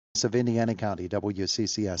voice of Indiana County,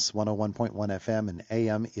 WCCS 101.1 FM and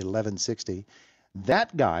AM 1160.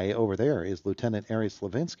 That guy over there is Lieutenant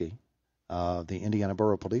Slovinsky of the Indiana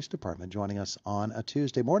Borough Police Department, joining us on a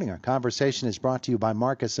Tuesday morning. Our conversation is brought to you by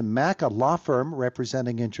Marcus and Mack, a law firm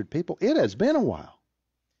representing injured people. It has been a while.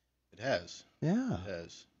 It has. Yeah. It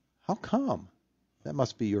has. How come? That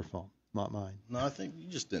must be your fault, not mine. No, I think you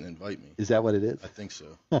just didn't invite me. Is that what it is? I think so.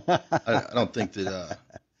 I don't think that...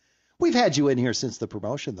 We've had you in here since the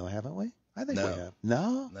promotion, though, haven't we? I think No. we have.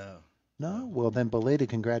 No? No? Well, then belated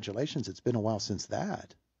congratulations. It's been a while since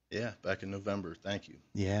that. Yeah, back in November. Thank you.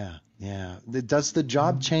 Yeah. Does the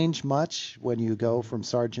job change much when you go from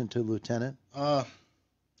sergeant to lieutenant? The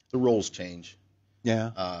roles change. Yeah.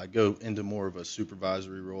 I go into more of a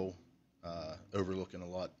supervisory role, overlooking a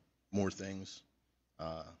lot more things,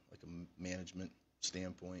 like a management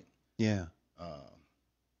standpoint. Yeah. A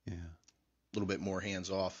little bit more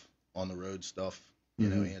hands-off on the road stuff, you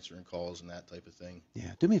know, answering calls and that type of thing.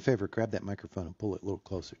 Yeah. Do me a favor, grab that microphone and pull it a little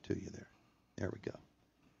closer to you there. There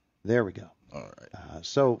we go. All right.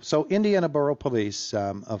 So Indiana Borough Police,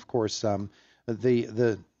 of course,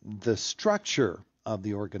 the structure of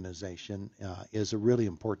the organization is a really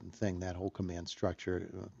important thing, that whole command structure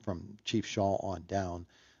from Chief Shaw on down.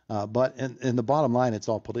 But in the bottom line, it's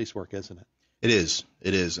all police work, isn't it? It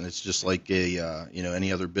is, and it's just like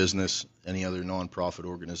any other business, any other nonprofit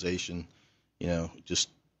organization, just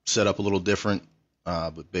set up a little different,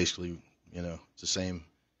 but basically, it's the same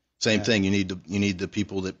thing. You need the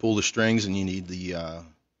people that pull the strings, and you need the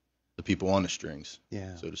people on the strings,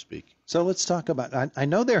 so to speak. So let's talk about. I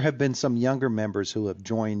know there have been some younger members who have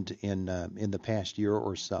joined in the past year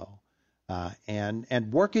or so,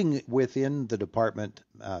 and working within the department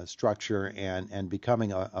structure and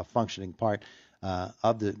becoming a functioning part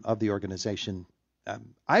of the organization.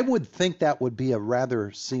 I would think that would be a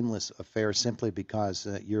rather seamless affair, simply because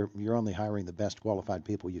you're only hiring the best qualified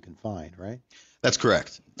people you can find, right? That's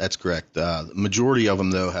correct. The majority of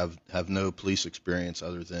them, though, have no police experience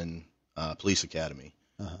other than police academy.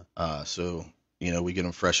 So we get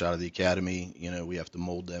them fresh out of the academy. We have to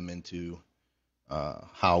mold them into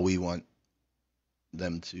how we want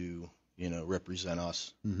them to represent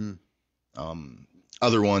us.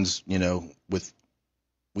 Other ones,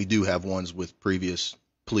 we do have ones with previous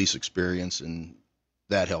police experience, and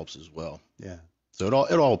that helps as well. Yeah. So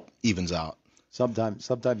it all evens out.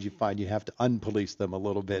 Sometimes you find you have to unpolice them a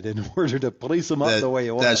little bit in order to police them up the way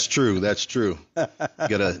you want. That's true. You got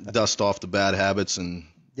to dust off the bad habits and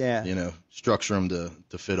structure them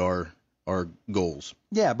to fit our goals.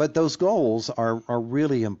 Yeah, but those goals are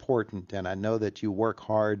really important, and I know that you work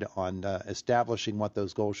hard on establishing what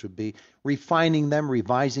those goals should be, refining them,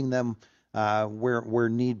 revising them where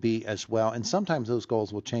need be as well. And sometimes those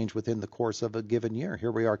goals will change within the course of a given year.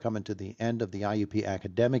 Here we are coming to the end of the IUP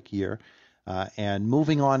academic year. And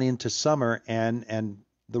moving on into summer, and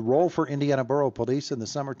the role for Indiana Borough Police in the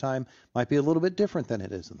summertime might be a little bit different than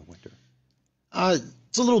it is in the winter.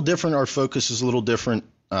 It's a little different. Our focus is a little different,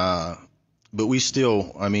 but we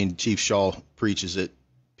still, Chief Shaw preaches it: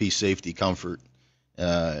 peace, safety, comfort,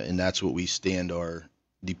 and that's what we stand our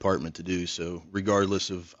department to do. So regardless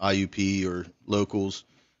of IUP or locals,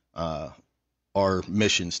 our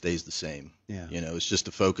mission stays the same. Yeah. It's just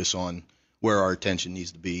to focus on where our attention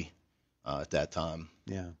needs to be at that time.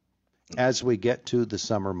 Yeah. As we get to the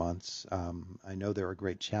summer months, I know there are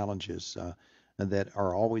great challenges that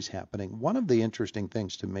are always happening. One of the interesting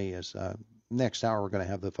things to me is next hour we're going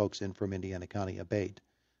to have the folks in from Indiana County Abate.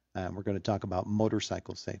 We're going to talk about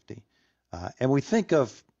motorcycle safety. And we think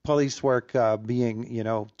of police work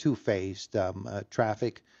being, two-faced,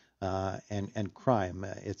 traffic and crime.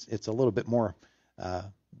 It's a little bit more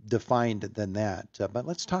defined than that. But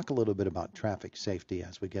let's talk a little bit about traffic safety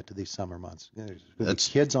as we get to these summer months. There's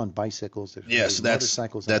kids on bicycles. Yes,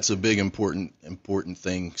 motorcycles. That's a big important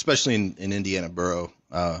thing, especially in Indiana Borough.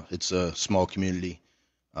 It's a small community.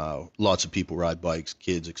 Lots of people ride bikes,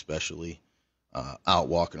 kids especially, out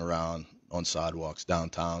walking around on sidewalks,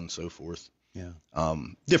 downtown, so forth. Yeah.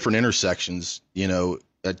 Different intersections, I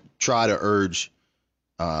try to urge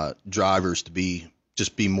drivers to be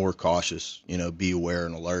more cautious, be aware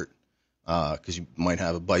and alert, because you might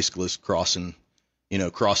have a bicyclist crossing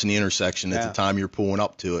the intersection at the time you're pulling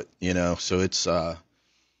up to it, so it's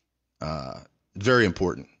very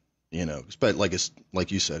important,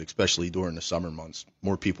 like you said, especially during the summer months,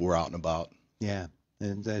 more people are out and about. Yeah.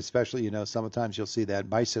 And especially, sometimes you'll see that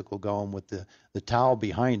bicycle going with the towel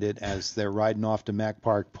behind it as they're riding off to Mack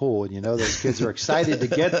Park Pool, and those kids are excited to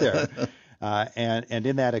get there. And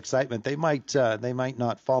in that excitement, they might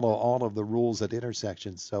not follow all of the rules at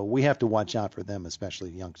intersections. So we have to watch out for them, especially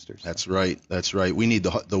youngsters. That's right. That's right. We need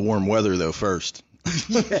the warm weather though first.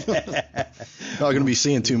 Not going to be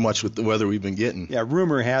seeing too much with the weather we've been getting. Yeah,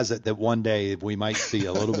 rumor has it that one day we might see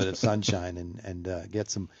a little bit of sunshine and get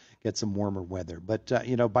some warmer weather. But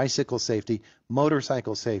bicycle safety,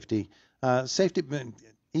 motorcycle safety, safety.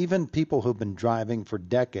 Even people who've been driving for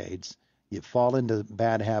decades, you fall into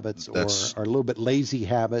bad habits or a little bit lazy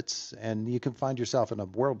habits, and you can find yourself in a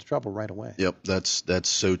world of trouble right away. Yep, that's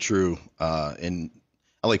so true. And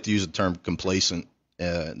I like to use the term complacent.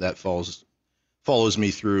 That follows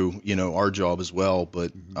me through, our job as well.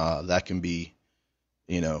 But that can be,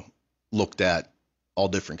 looked at all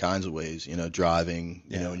different kinds of ways. Driving,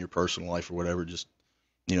 in your personal life or whatever. Just,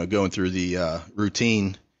 going through the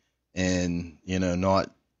routine and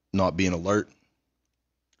not being alert.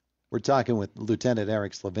 We're talking with Lieutenant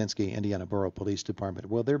Eric Slovinsky, Indiana Borough Police Department.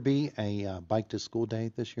 Will there be a bike to school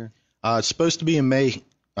day this year? It's supposed to be in May.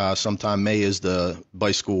 Sometime May is the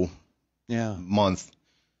bicycle month.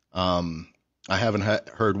 I haven't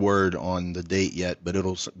heard word on the date yet, but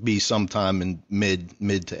it'll be sometime in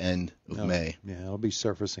mid to end of May. Yeah, it'll be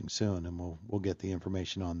surfacing soon, and we'll get the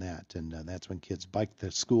information on that. And that's when kids bike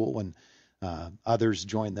to school and others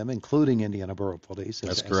join them, including Indiana Borough Police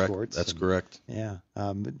as escorts. That's correct. Yeah.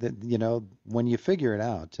 When you figure it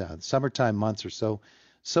out, summertime months are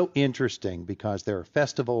so interesting because there are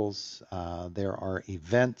festivals, there are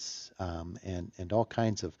events, and all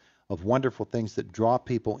kinds of wonderful things that draw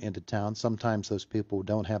people into town. Sometimes those people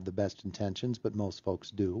don't have the best intentions, but most folks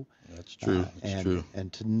do. That's true. True.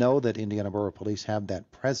 And to know that Indiana Borough Police have that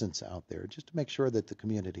presence out there just to make sure that the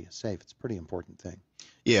community is safe, it's a pretty important thing.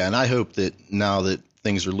 Yeah, and I hope that now that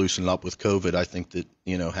things are loosening up with COVID, I think that,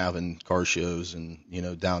 having car shows and,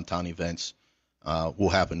 downtown events will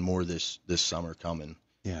happen more this summer coming.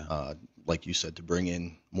 Yeah. Like you said, to bring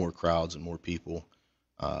in more crowds and more people,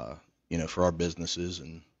 for our businesses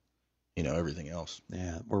and, everything else.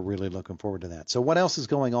 Yeah, we're really looking forward to that. So what else is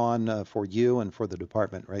going on for you and for the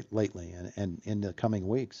department lately and in the coming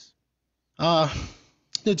weeks?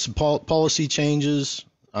 Did some policy changes,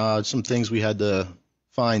 some things we had to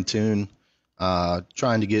fine tune,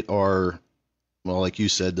 trying to get like you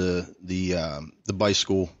said, the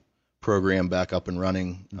bicycle program back up and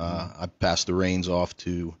running. I passed the reins off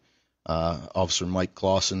to Officer Mike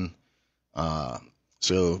Clausen.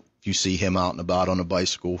 So if you see him out and about on a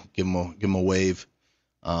bicycle, give him a wave.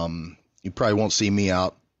 You probably won't see me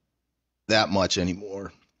out that much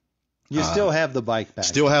anymore. You still have the bike back.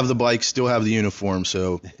 Still have the bike, still have the uniform,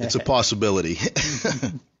 so it's a possibility.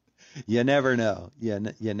 You never know.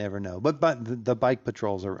 You never know. But the bike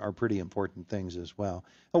patrols are pretty important things as well.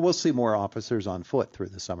 And we'll see more officers on foot through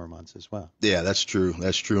the summer months as well. Yeah, that's true.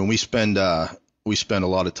 That's true. And we spend a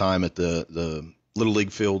lot of time at the Little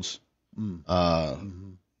League fields.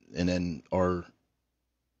 And then our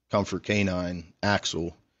Comfort Canine,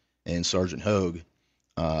 Axel, and Sergeant Hogue,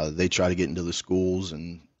 they try to get into the schools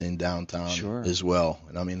and in downtown as well.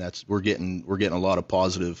 And I mean, we're getting a lot of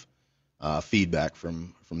positive feedback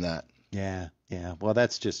from that. Yeah. Well,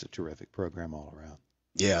 that's just a terrific program all around.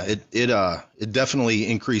 Yeah, it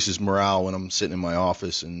definitely increases morale when I'm sitting in my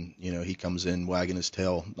office and he comes in wagging his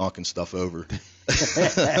tail, knocking stuff over.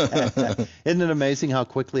 Isn't it amazing how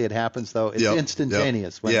quickly it happens though? It's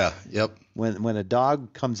instantaneous. When a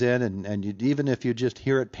dog comes in and even if you just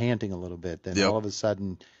hear it panting a little bit, then all of a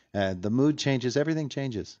sudden the mood changes, everything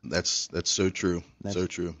changes. That's so true. So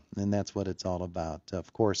true. And that's what it's all about.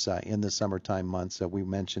 Of course, in the summertime months, we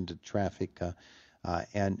mentioned traffic.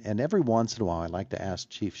 And every once in a while, I like to ask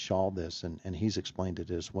Chief Shaw this, and he's explained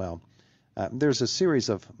it as well. There's a series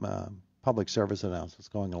of public service announcements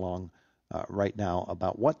going along right now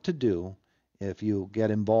about what to do if you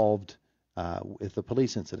get involved with a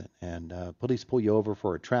police incident and police pull you over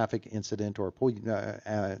for a traffic incident or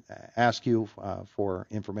ask you for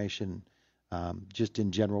information just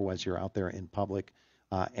in general as you're out there in public.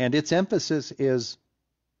 And its emphasis is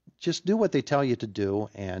just do what they tell you to do,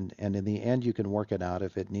 and in the end you can work it out.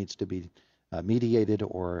 If it needs to be mediated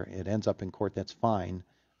or it ends up in court, that's fine.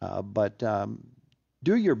 But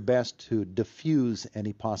do your best to diffuse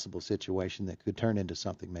any possible situation that could turn into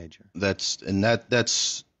something major.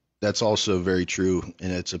 That's also very true,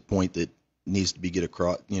 and it's a point that needs to be get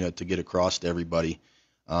across to everybody.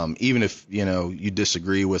 Even if you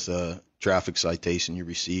disagree with a traffic citation you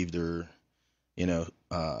received or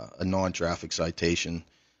a non-traffic citation.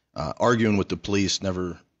 Arguing with the police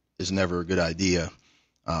is never a good idea.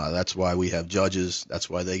 That's why we have judges. That's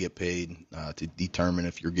why they get paid to determine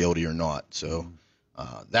if you're guilty or not. So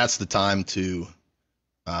that's the time to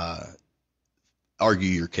argue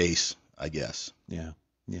your case, I guess. Yeah.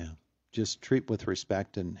 Yeah. Just treat with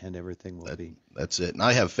respect, and everything will be. That's it. And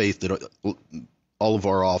I have faith that all of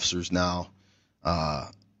our officers now,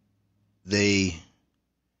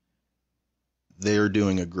 they're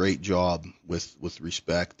doing a great job with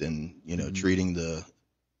respect and, treating the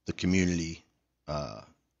community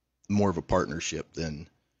more of a partnership than,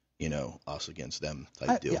 us against them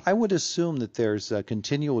type deal. I would assume that there's a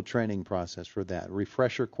continual training process for that,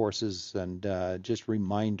 refresher courses and just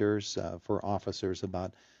reminders for officers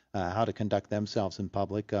about how to conduct themselves in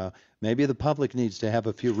public. Maybe the public needs to have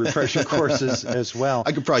a few refresher courses as well.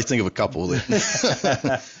 I could probably think of a couple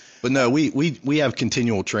that. But no, we have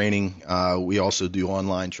continual training. We also do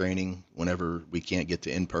online training whenever we can't get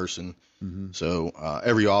to in person. Mm-hmm. So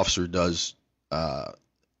every officer does at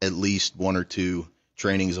least 1 or 2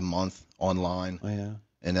 trainings a month online. Oh, yeah.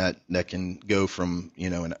 And that can go from,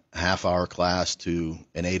 a half-hour class to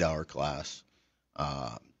an 8-hour class.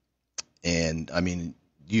 And I mean,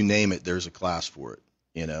 you name it, there's a class for it,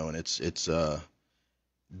 and it's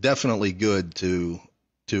definitely good to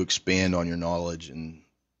expand on your knowledge and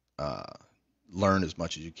learn as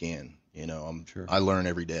much as you can. Sure. I learn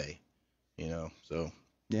every day, so.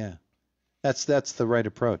 Yeah. That's the right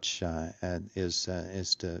approach, is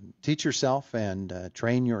to teach yourself and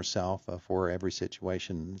train yourself for every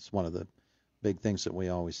situation. It's one of the big things that we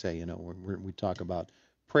always say. We talk about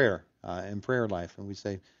prayer and prayer life, and we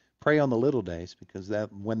say pray on the little days, because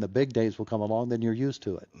that when the big days will come along, then you're used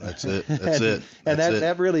to it. That's it. And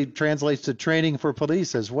that really translates to training for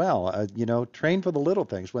police as well. Train for the little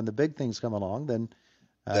things. When the big things come along, then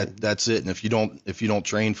that's it. And if you don't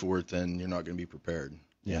train for it, then you're not going to be prepared.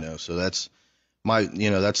 Yeah. So that's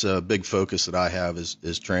that's a big focus that I have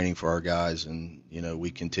is training for our guys, and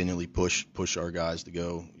we continually push our guys to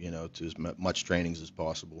go to as much trainings as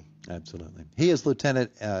possible. Absolutely. He is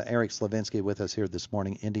Lieutenant Eric Slovinsky with us here this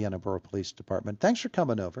morning, Indiana Borough Police Department. Thanks for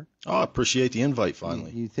coming over. Oh, I appreciate the invite.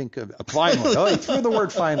 Finally, you think of finally? Oh, he threw the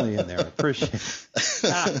word "finally" in there. Appreciate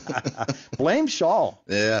it. Blame Shaw.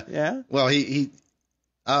 Yeah. Yeah. Well, I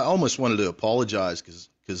almost wanted to apologize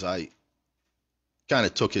because I kind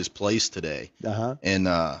of took his place today. Uh-huh. And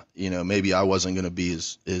maybe I wasn't going to be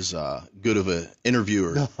as good of an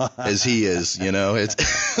interviewer as he is.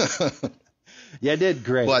 It's You did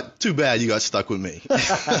great. But too bad you got stuck with me.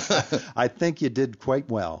 I think you did quite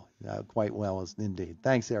well indeed.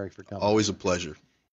 Thanks, Eric, for coming. Always a pleasure.